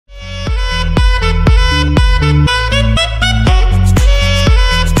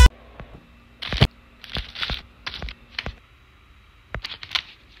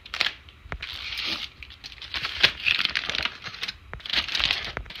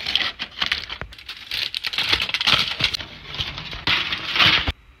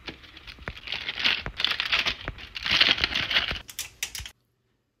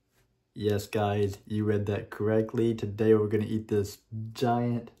Yes, guys, you read that correctly. Today we're gonna eat this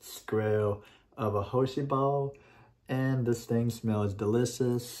giant square of a Hershey ball, and this thing smells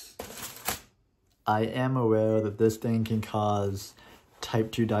delicious. I am aware that this thing can cause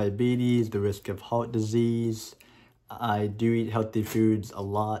type 2 diabetes, the risk of heart disease. I do eat healthy foods a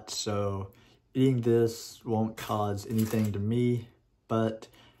lot, so eating this won't cause anything to me, but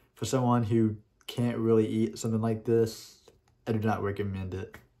for someone who can't really eat something like this, I do not recommend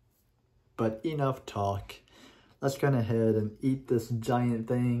it. But enough talk. Let's go ahead and eat this giant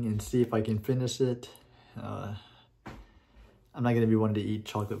thing and see if I can finish it. I'm not going to be wanting to eat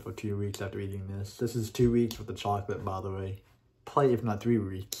chocolate for 2 weeks after eating this. This is 2 weeks with the chocolate, by the way. Probably if not 3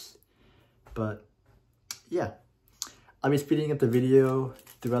 weeks. But yeah, I'll be speeding up the video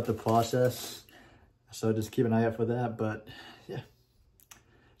throughout the process, so just keep an eye out for that. But yeah,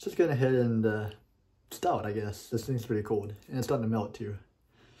 let's just go ahead and start, I guess. This thing's pretty cold, and it's starting to melt too.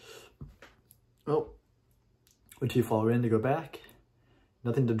 Oh, we're too far in to go back.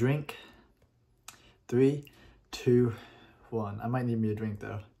 Nothing to drink. 3, 2, 1. I might need me a drink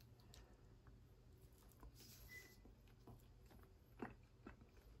though.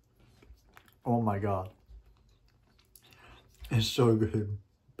 Oh my god. It's so good,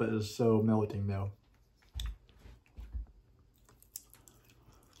 but it's so melting now.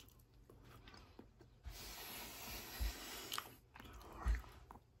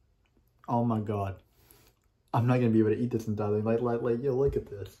 Oh my god. I'm not gonna be able to eat this entirely. Like, yo, look at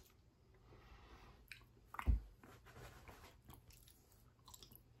this.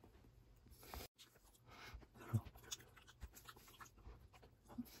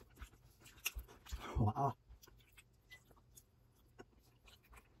 Wow.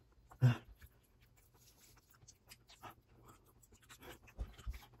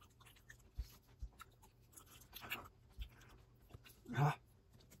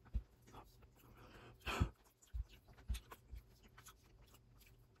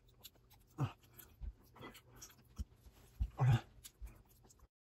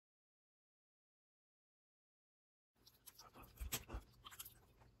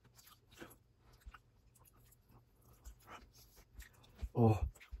 Oh.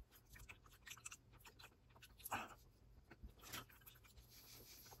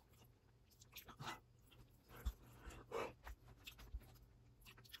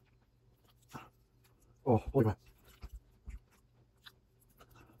 Oh, look at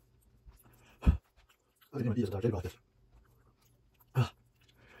that. I didn't even eat about this.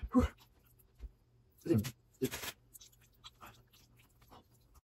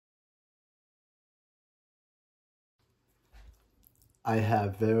 I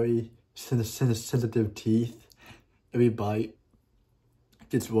have very sensitive teeth. Every bite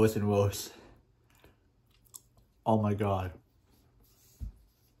gets worse and worse. Oh my god.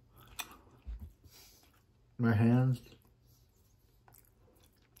 My hands,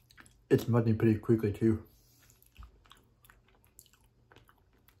 it's melting pretty quickly too.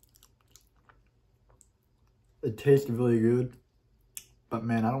 It tastes really good, but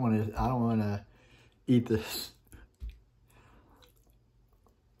man, I don't want to eat this.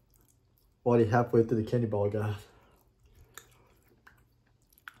 Already halfway through the candy bar, guys.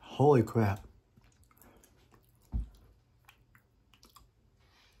 Holy crap.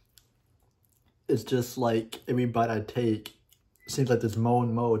 It's just like every bite I take, seems like there's more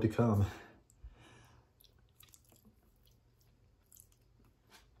and more to come.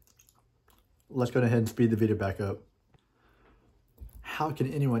 Let's go ahead and speed the video back up. How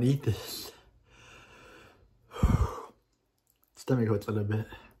can anyone eat this? Stomach hurts a little bit.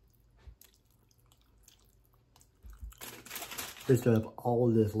 They still have all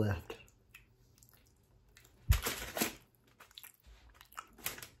this left.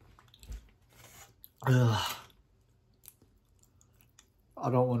 Ugh. I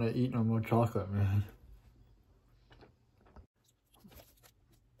don't want to eat no more chocolate, man.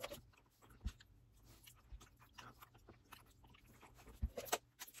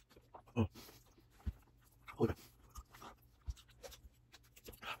 Oh. Okay.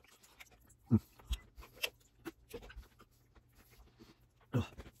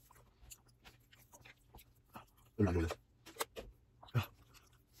 They're not doing this.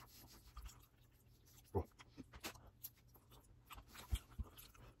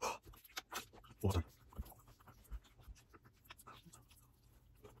 Water.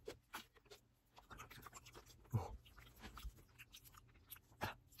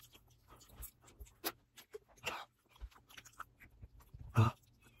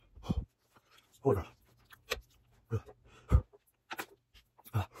 Water.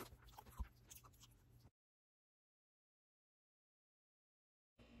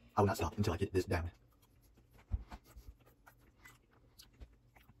 I will not stop until I get this down.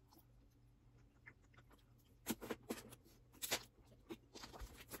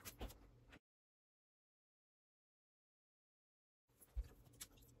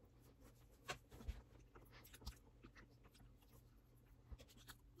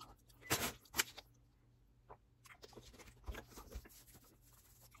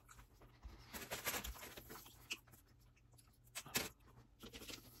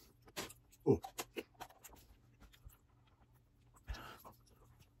 Oh.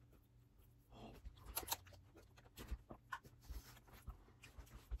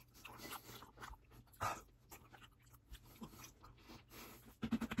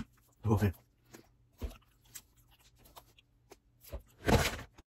 Okay.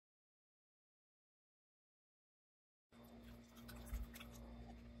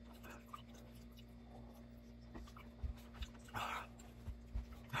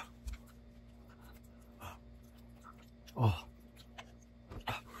 Oh.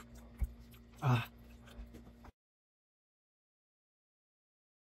 Ah.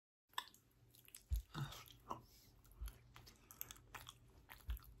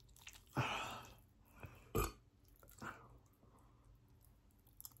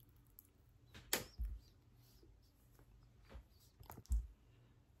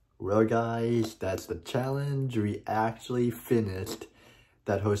 Well guys, that's the challenge. We actually finished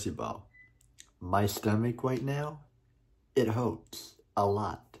that Hershey ball. My stomach right now, it hurts a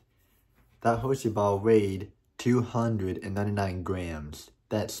lot. That Hershey ball weighed 299 grams.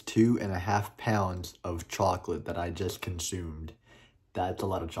 That's 2.5 pounds of chocolate that I just consumed. That's a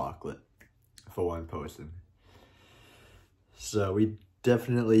lot of chocolate for one person. So we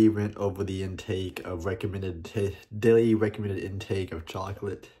definitely went over the intake of daily recommended intake of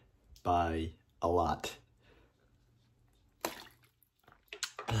chocolate by a lot.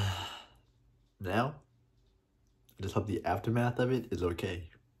 Now, I just hope the aftermath of it is okay.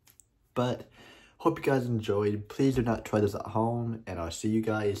 But, hope you guys enjoyed. Please do not try this at home, and I'll see you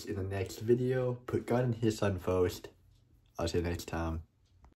guys in the next video. Put God and His Son first. I'll see you next time.